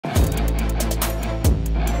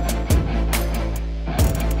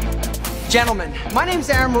Gentlemen, my name's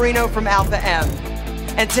Aaron Marino from Alpha M.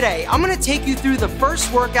 And today, I'm gonna take you through the first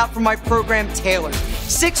workout from my program, Tailored.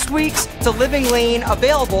 6 weeks to living lean,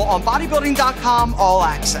 available on Bodybuilding.com, all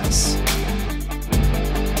access.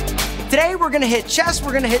 Today, we're gonna hit chest,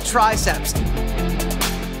 we're gonna hit triceps.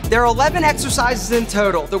 There are 11 exercises in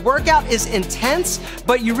total. The workout is intense,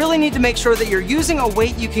 but you really need to make sure that you're using a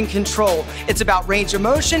weight you can control. It's about range of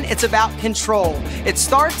motion, it's about control. It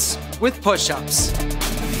starts with push-ups.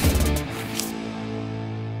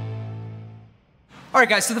 All right,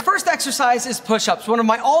 guys, so the first exercise is push-ups, one of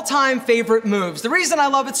my all-time favorite moves. The reason I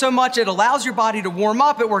love it so much, it allows your body to warm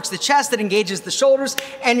up, it works the chest, it engages the shoulders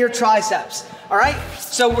and your triceps, all right?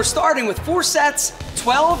 So we're starting with 4 sets,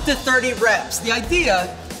 12 to 30 reps. The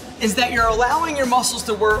idea is that you're allowing your muscles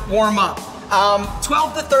to warm up.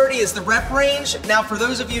 12 to 30 is the rep range. Now, for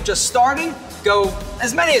those of you just starting, go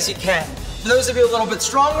as many as you can. For those of you a little bit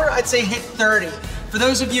stronger, I'd say hit 30. For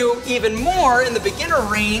those of you even more in the beginner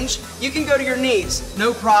range, you can go to your knees,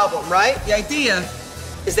 no problem, right? The idea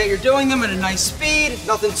is that you're doing them at a nice speed,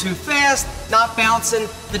 nothing too fast, not bouncing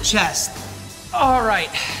the chest. All right,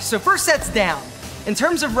 so first set's down. In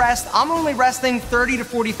terms of rest, I'm only resting 30 to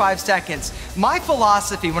 45 seconds. My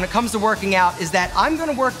philosophy when it comes to working out is that I'm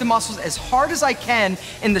gonna work the muscles as hard as I can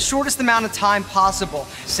in the shortest amount of time possible.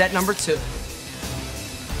 Set number 2.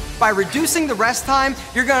 By reducing the rest time,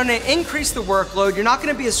 you're gonna increase the workload. You're not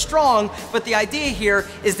gonna be as strong, but the idea here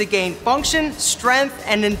is to gain function, strength,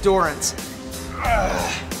 and endurance.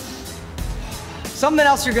 Something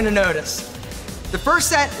else you're gonna notice. The first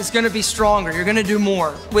set is gonna be stronger. You're gonna do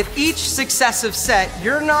more. With each successive set,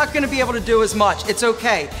 you're not gonna be able to do as much. It's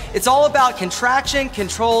okay. It's all about contraction,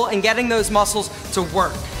 control, and getting those muscles to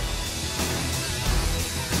work.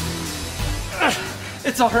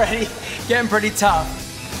 It's already getting pretty tough.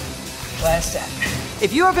 Last set.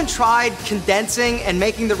 If you haven't tried condensing and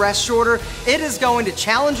making the rest shorter, it is going to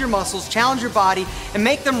challenge your muscles, challenge your body, and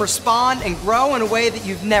make them respond and grow in a way that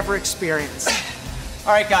you've never experienced.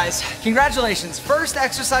 All right, guys, congratulations. First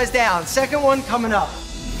exercise down, second one coming up.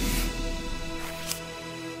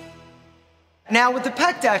 Now with the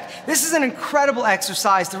pec deck, this is an incredible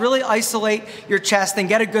exercise to really isolate your chest and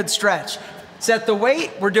get a good stretch. Set the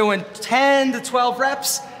weight, we're doing 10 to 12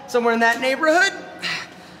 reps, somewhere in that neighborhood.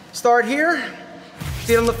 Start here,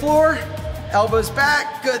 feet on the floor, elbows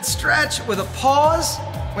back, good stretch with a pause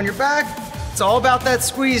when you're back. It's all about that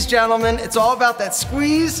squeeze, gentlemen. It's all about that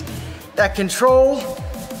squeeze, that control,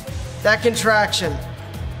 that contraction.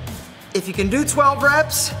 If you can do 12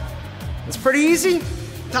 reps, it's pretty easy.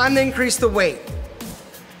 Time to increase the weight.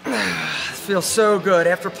 It feels so good.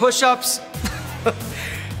 After push-ups,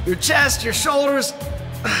 your chest, your shoulders,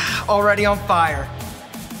 already on fire.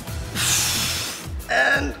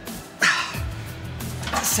 And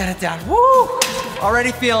set it down. Woo!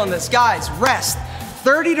 Already feeling this. Guys, rest.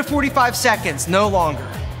 30 to 45 seconds, no longer.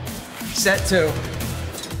 Set 2.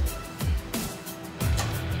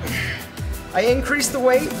 I increased the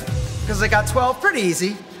weight because I got 12, pretty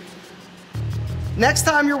easy. Next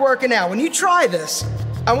time you're working out, when you try this,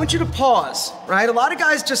 I want you to pause, right? A lot of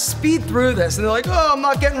guys just speed through this and they're like, oh, I'm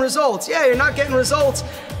not getting results. Yeah, you're not getting results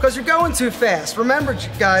because you're going too fast. Remember,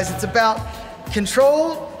 guys, it's about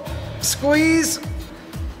control, squeeze,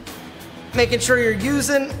 making sure you're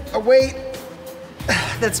using a weight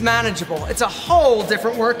that's manageable. It's a whole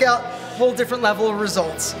different workout, whole different level of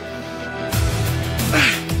results.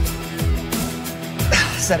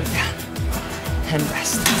 Set it down and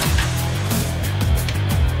rest.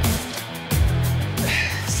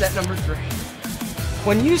 Set number 3.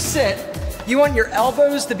 When you sit, you want your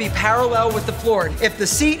elbows to be parallel with the floor. If the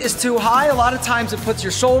seat is too high, a lot of times it puts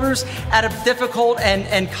your shoulders at a difficult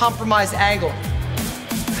and compromised angle.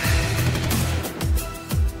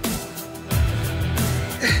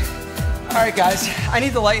 All right, guys, I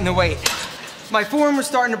need to lighten the weight. My form is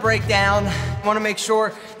starting to break down. I want to make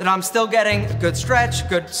sure that I'm still getting a good stretch,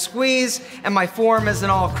 good squeeze, and my form isn't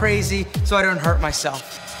all crazy so I don't hurt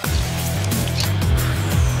myself.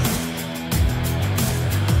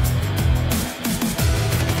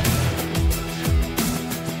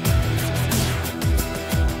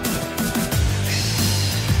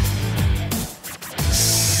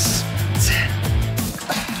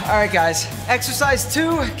 All right, guys, exercise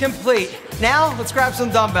 2 complete. Now, let's grab some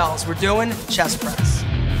dumbbells. We're doing chest press.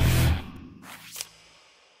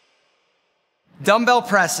 Dumbbell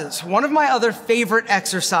presses, one of my other favorite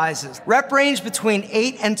exercises. Rep range between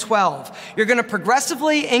 8 and 12. You're gonna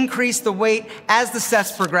progressively increase the weight as the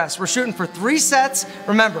sets progress. We're shooting for 3 sets.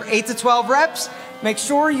 Remember, 8 to 12 reps. Make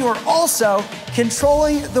sure you are also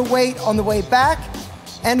controlling the weight on the way back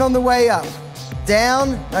and on the way up.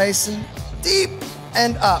 Down, nice and deep,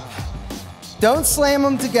 and up. Don't slam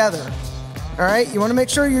them together, all right? You wanna make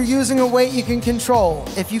sure you're using a weight you can control.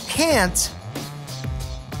 If you can't,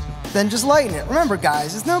 then just lighten it. Remember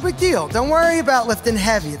guys, it's no big deal. Don't worry about lifting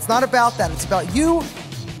heavy. It's not about that. It's about you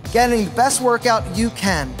getting the best workout you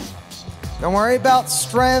can. Don't worry about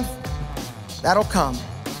strength. That'll come.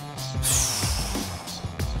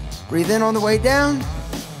 Breathe in on the way down.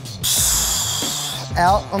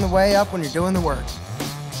 Out on the way up when you're doing the work.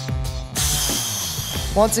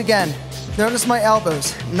 Once again, notice my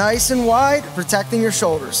elbows. Nice and wide, protecting your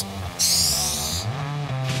shoulders.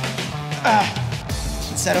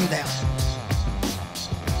 And set them down.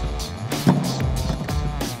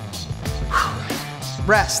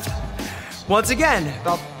 Rest. Once again,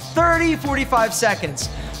 about 30, 45 seconds.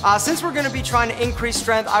 Since we're gonna be trying to increase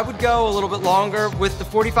strength, I would go a little bit longer with the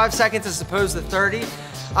 45 seconds as opposed to 30,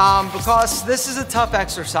 because this is a tough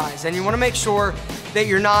exercise and you wanna make sure that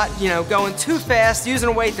you're not, going too fast, using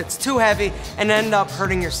a weight that's too heavy and end up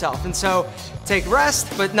hurting yourself. And so take rest,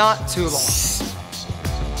 but not too long.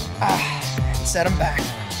 Set them back.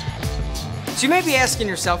 So you may be asking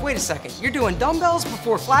yourself, wait a second, you're doing dumbbells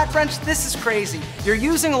before flat bench? This is crazy. You're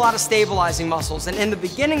using a lot of stabilizing muscles, and in the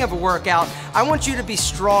beginning of a workout, I want you to be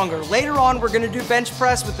stronger. Later on, we're gonna do bench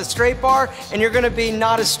press with the straight bar, and you're gonna be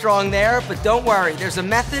not as strong there, but don't worry, there's a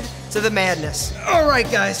method to the madness. All right,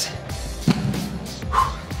 guys.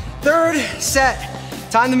 Third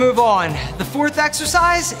set, time to move on. The fourth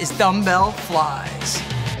exercise is dumbbell flies.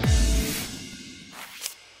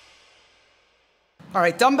 All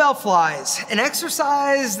right, dumbbell flies, an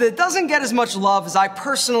exercise that doesn't get as much love as I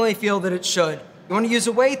personally feel that it should. You wanna use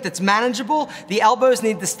a weight that's manageable. The elbows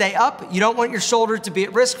need to stay up. You don't want your shoulder to be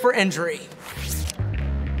at risk for injury.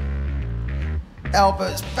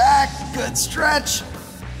 Elbows back, good stretch,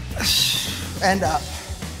 and up.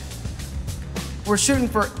 We're shooting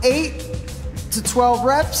for 8 to 12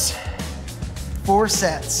 reps, 4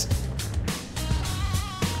 sets.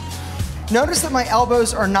 Notice that my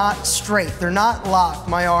elbows are not straight. They're not locked,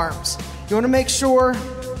 my arms. You wanna make sure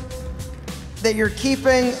that you're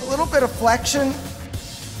keeping a little bit of flexion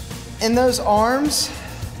in those arms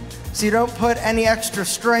so you don't put any extra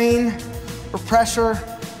strain or pressure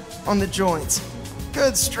on the joints.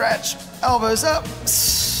 Good stretch, elbows up,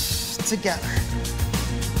 together.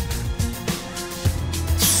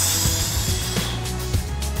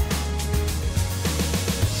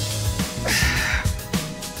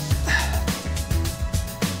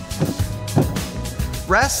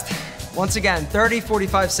 Rest, once again, 30,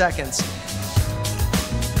 45 seconds.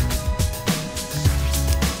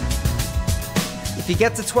 If you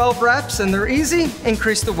get to 12 reps and they're easy,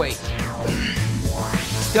 increase the weight.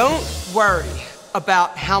 Don't worry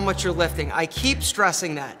about how much you're lifting. I keep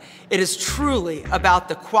stressing that. It is truly about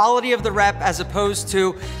the quality of the rep as opposed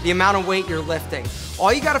to the amount of weight you're lifting.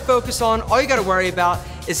 All you gotta focus on, all you gotta worry about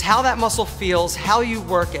is how that muscle feels, how you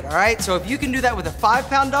work it, all right? So if you can do that with a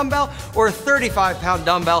 5-pound dumbbell or a 35-pound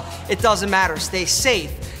dumbbell, it doesn't matter. Stay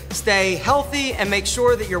safe, stay healthy, and make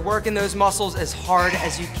sure that you're working those muscles as hard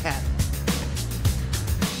as you can.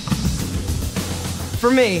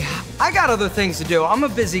 For me, I got other things to do. I'm a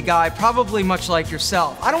busy guy, probably much like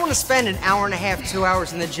yourself. I don't want to spend an hour and a half, 2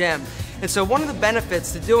 hours in the gym. And so one of the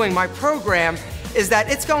benefits to doing my program is that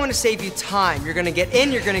it's going to save you time. You're gonna get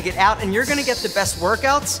in, you're gonna get out, and you're gonna get the best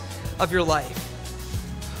workouts of your life.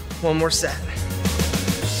 One more set.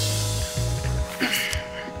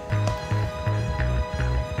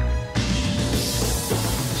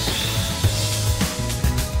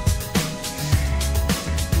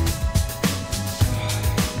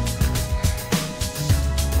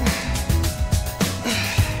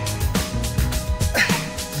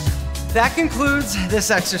 That concludes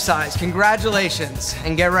this exercise. Congratulations,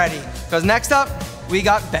 and get ready, because next up, we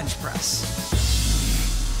got bench press.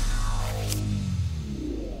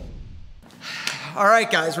 All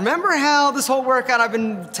right, guys, remember how this whole workout I've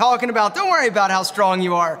been talking about, don't worry about how strong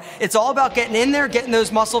you are. It's all about getting in there, getting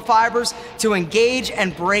those muscle fibers to engage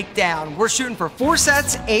and break down. We're shooting for 4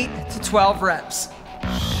 sets, 8 to 12 reps.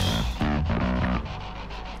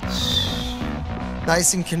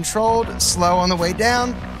 Nice and controlled, slow on the way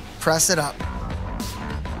down. Press it up.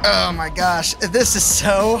 Oh my gosh, this is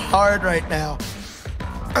so hard right now.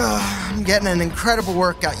 I'm getting an incredible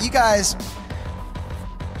workout. You guys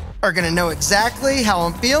are gonna know exactly how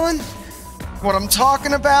I'm feeling, what I'm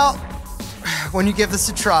talking about when you give this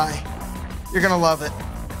a try. You're gonna love it.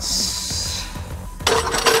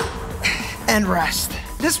 And rest.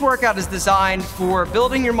 This workout is designed for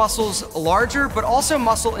building your muscles larger, but also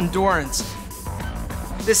muscle endurance.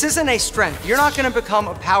 This isn't a strength. You're not gonna become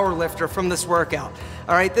a power lifter from this workout.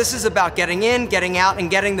 All right, this is about getting in, getting out,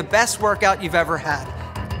 and getting the best workout you've ever had.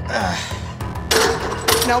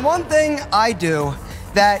 Now, one thing I do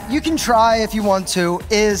that you can try if you want to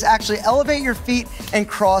is actually elevate your feet and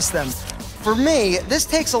cross them. For me, this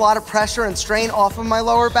takes a lot of pressure and strain off of my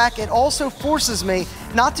lower back. It also forces me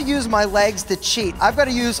not to use my legs to cheat. I've got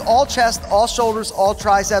to use all chest, all shoulders, all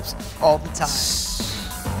triceps, all the time.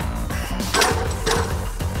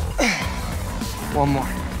 One more.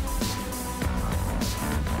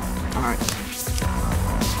 All right.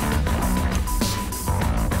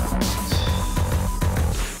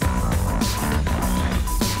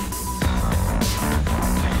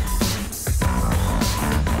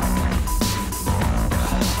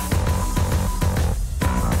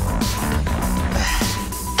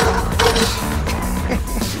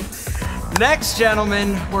 Next,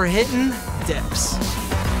 gentlemen, we're hitting dips.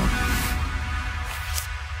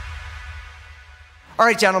 All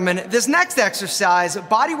right, gentlemen, this next exercise,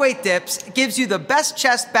 body weight dips, gives you the best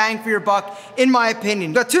chest bang for your buck, in my opinion.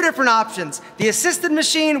 You've got two different options. The assisted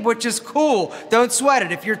machine, which is cool, don't sweat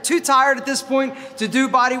it. If you're too tired at this point to do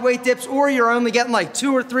body weight dips, or you're only getting like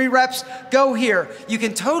 2 or 3 reps, go here. You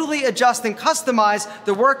can totally adjust and customize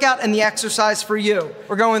the workout and the exercise for you.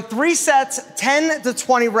 We're going 3 sets, 10 to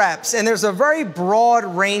 20 reps, and there's a very broad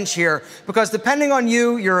range here, because depending on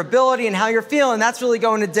you, your ability, and how you're feeling, that's really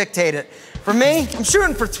going to dictate it. For me, I'm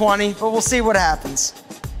shooting for 20, but we'll see what happens.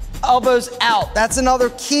 Elbows out. That's another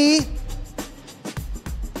key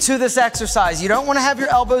to this exercise. You don't want to have your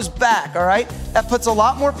elbows back, all right? That puts a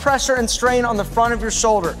lot more pressure and strain on the front of your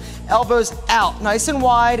shoulder. Elbows out, nice and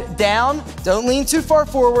wide, down, don't lean too far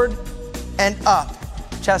forward, and up.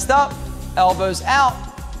 Chest up, elbows out,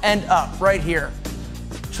 and up, right here.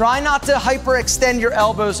 Try not to hyperextend your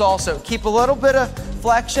elbows also. Keep a little bit of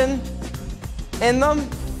flexion in them,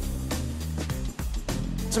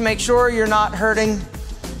 to make sure you're not hurting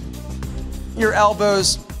your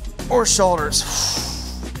elbows or shoulders.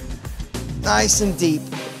 Nice and deep.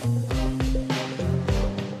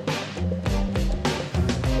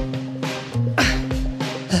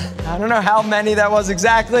 I don't know how many that was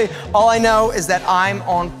exactly. All I know is that I'm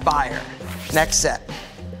on fire. Next set.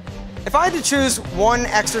 If I had to choose one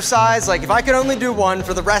exercise, like if I could only do one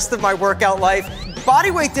for the rest of my workout life,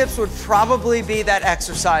 body weight dips would probably be that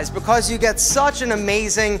exercise, because you get such an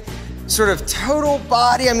amazing sort of total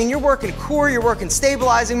body. I mean, you're working core, you're working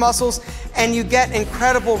stabilizing muscles, and you get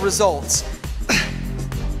incredible results.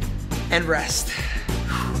 And rest.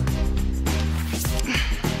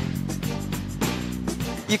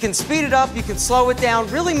 You can speed it up, you can slow it down,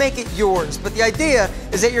 really make it yours. But the idea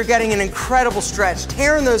is that you're getting an incredible stretch,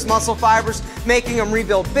 tearing those muscle fibers, making them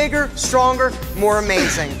rebuild bigger, stronger, more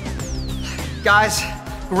amazing. Guys,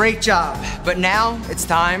 great job. But now it's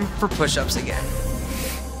time for push-ups again.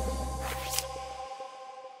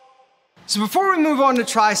 So before we move on to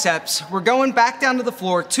triceps, we're going back down to the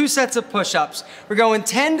floor, 2 sets of push-ups. We're going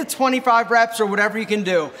 10 to 25 reps or whatever you can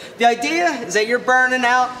do. The idea is that you're burning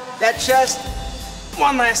out that chest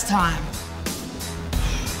one last time.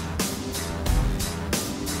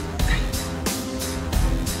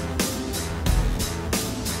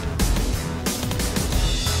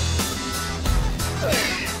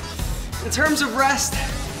 In terms of rest,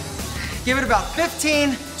 give it about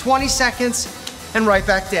 15, 20 seconds, and right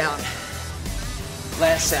back down.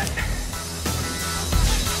 Last set.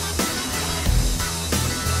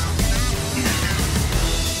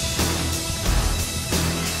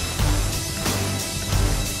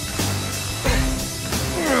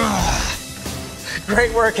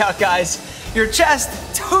 Great workout, guys. Your chest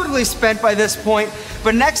totally spent by this point,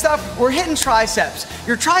 but next up, we're hitting triceps.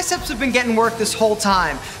 Your triceps have been getting work this whole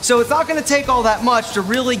time, so it's not gonna take all that much to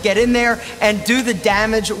really get in there and do the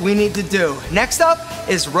damage we need to do. Next up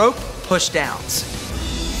is rope pushdowns.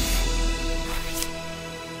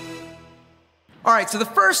 All right, so the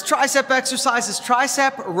first tricep exercise is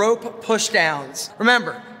tricep rope pushdowns.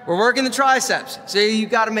 Remember, we're working the triceps, so you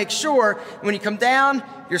gotta make sure when you come down,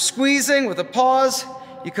 you're squeezing with a pause,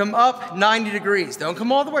 you come up 90 degrees. Don't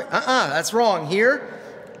come all the way, that's wrong. Here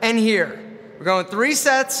and here. We're going 3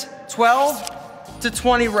 sets, 12 to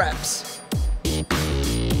 20 reps.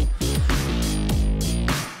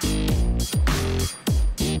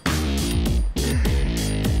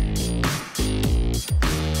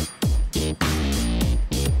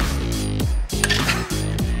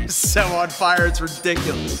 So on fire, it's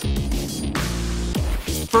ridiculous.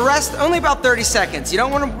 For rest, only about 30 seconds. You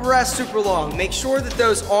don't want to rest super long. Make sure that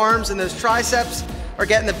those arms and those triceps are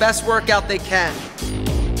getting the best workout they can.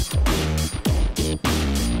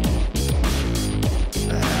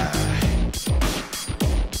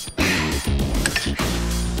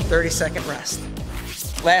 30-second rest.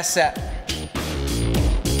 Last set.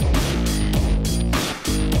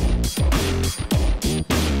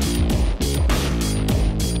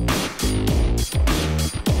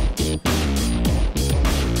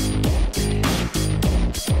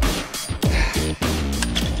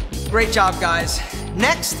 Great job, guys.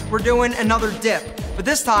 Next, we're doing another dip, but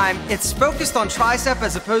this time it's focused on tricep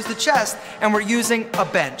as opposed to chest, and we're using a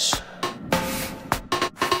bench.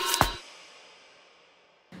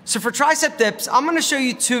 So for tricep dips, I'm gonna show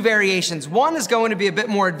you two variations. One is going to be a bit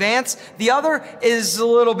more advanced. The other is a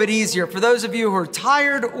little bit easier. For those of you who are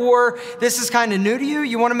tired or this is kind of new to you,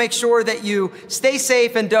 you wanna make sure that you stay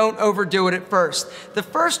safe and don't overdo it at first. The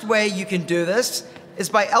first way you can do this is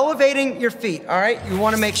by elevating your feet, all right? You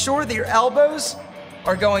wanna make sure that your elbows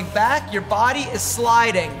are going back, your body is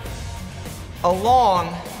sliding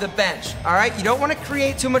along the bench, all right? You don't wanna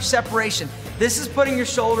create too much separation. This is putting your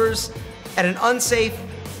shoulders at an unsafe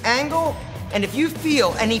angle, and if you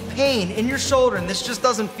feel any pain in your shoulder and this just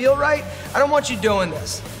doesn't feel right, I don't want you doing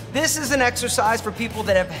this. This is an exercise for people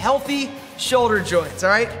that have healthy shoulder joints, all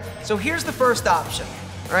right? So here's the first option,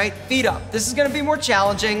 all right? Feet up. This is gonna be more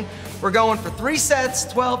challenging. We're going for 3 sets,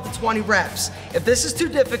 12 to 20 reps. If this is too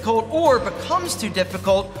difficult or becomes too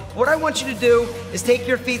difficult, what I want you to do is take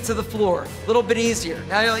your feet to the floor, a little bit easier.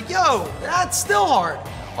 Now you're like, yo, that's still hard.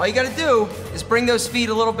 All you gotta do is bring those feet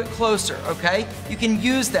a little bit closer, okay? You can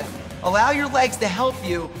use them. Allow your legs to help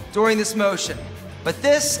you during this motion. But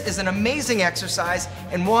this is an amazing exercise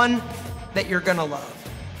and one that you're gonna love.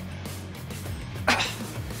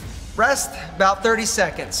 Rest about 30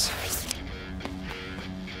 seconds.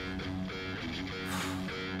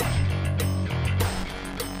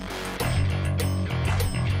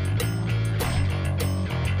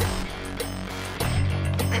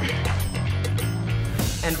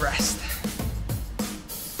 And rest.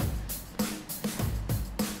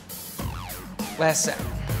 Last set.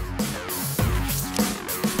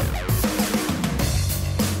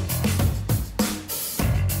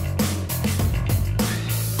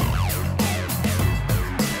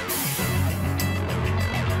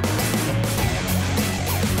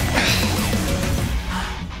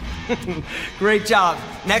 Great job.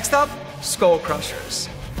 Next up, skull crushers.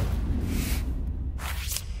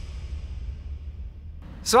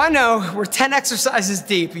 So I know we're 10 exercises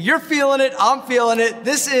deep. You're feeling it, I'm feeling it.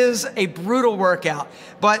 This is a brutal workout,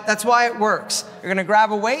 but that's why it works. You're gonna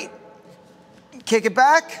grab a weight, kick it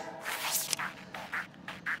back.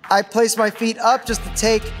 I place my feet up just to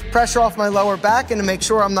take pressure off my lower back and to make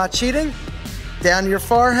sure I'm not cheating. Down to your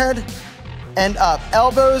forehead and up.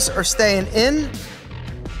 Elbows are staying in,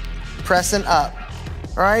 pressing up.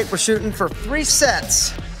 All right, we're shooting for 3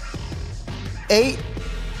 sets, 8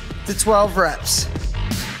 to 12 reps.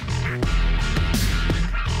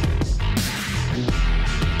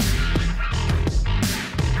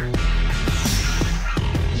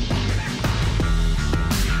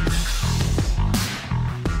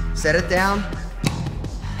 Set it down,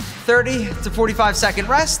 30 to 45 second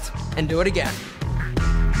rest, and do it again.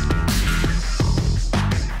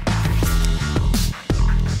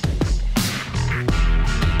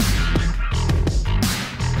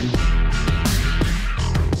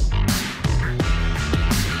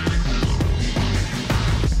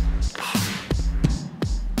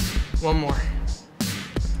 One more.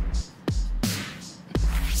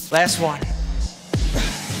 Last one.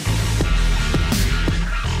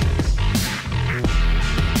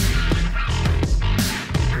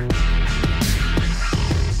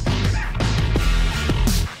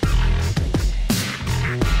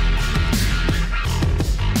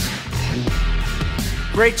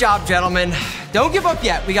 Great job, gentlemen. Don't give up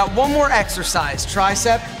yet. We got one more exercise,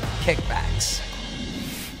 tricep kickbacks.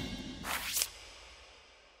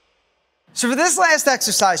 So for this last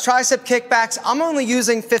exercise, tricep kickbacks, I'm only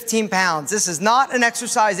using 15 pounds. This is not an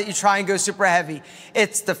exercise that you try and go super heavy.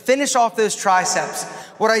 It's to finish off those triceps.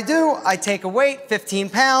 What I do, I take a weight, 15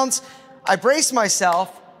 pounds, I brace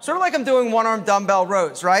myself, sort of like I'm doing one-arm dumbbell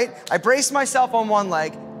rows, right? I brace myself on one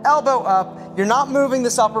leg, elbow up, you're not moving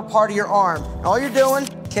this upper part of your arm. And all you're doing,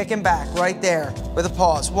 kicking back right there with a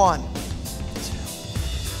pause. 1, 2,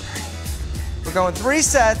 3. We're going 3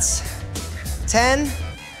 sets, 10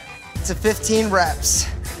 to 15 reps.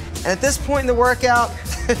 And at this point in the workout,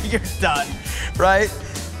 you're done, right?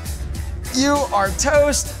 You are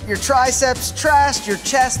toast, your triceps trashed, your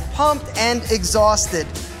chest pumped and exhausted.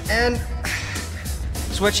 And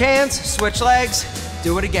switch hands, switch legs,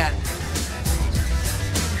 do it again.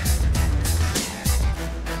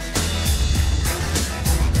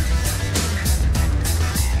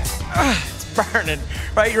 It's burning,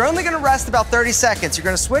 right? You're only gonna rest about 30 seconds. You're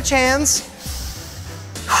gonna switch hands,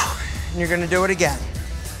 and you're gonna do it again.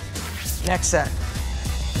 Next set.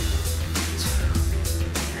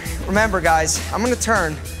 Remember, guys, I'm gonna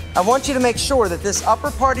turn. I want you to make sure that this upper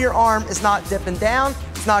part of your arm is not dipping down,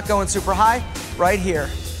 it's not going super high, right here.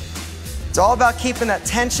 It's all about keeping that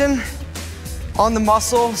tension on the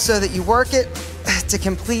muscle so that you work it to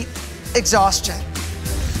complete exhaustion.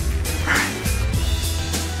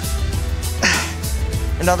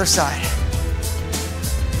 Another side.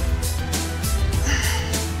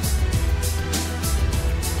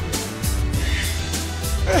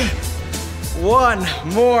 One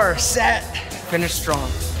more set. Finish strong.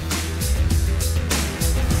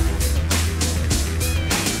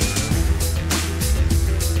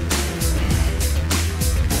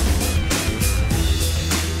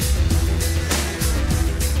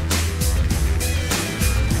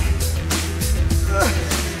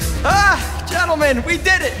 Gentlemen, we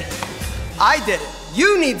did it. I did it.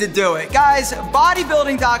 You need to do it. Guys,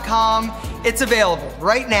 bodybuilding.com, it's available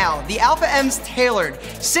right now. The Alpha M's tailored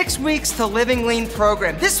 6 weeks to living lean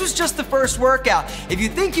program. This was just the first workout. If you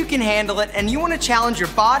think you can handle it and you want to challenge your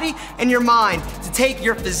body and your mind to take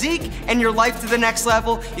your physique and your life to the next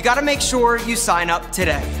level, you got to make sure you sign up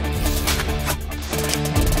today.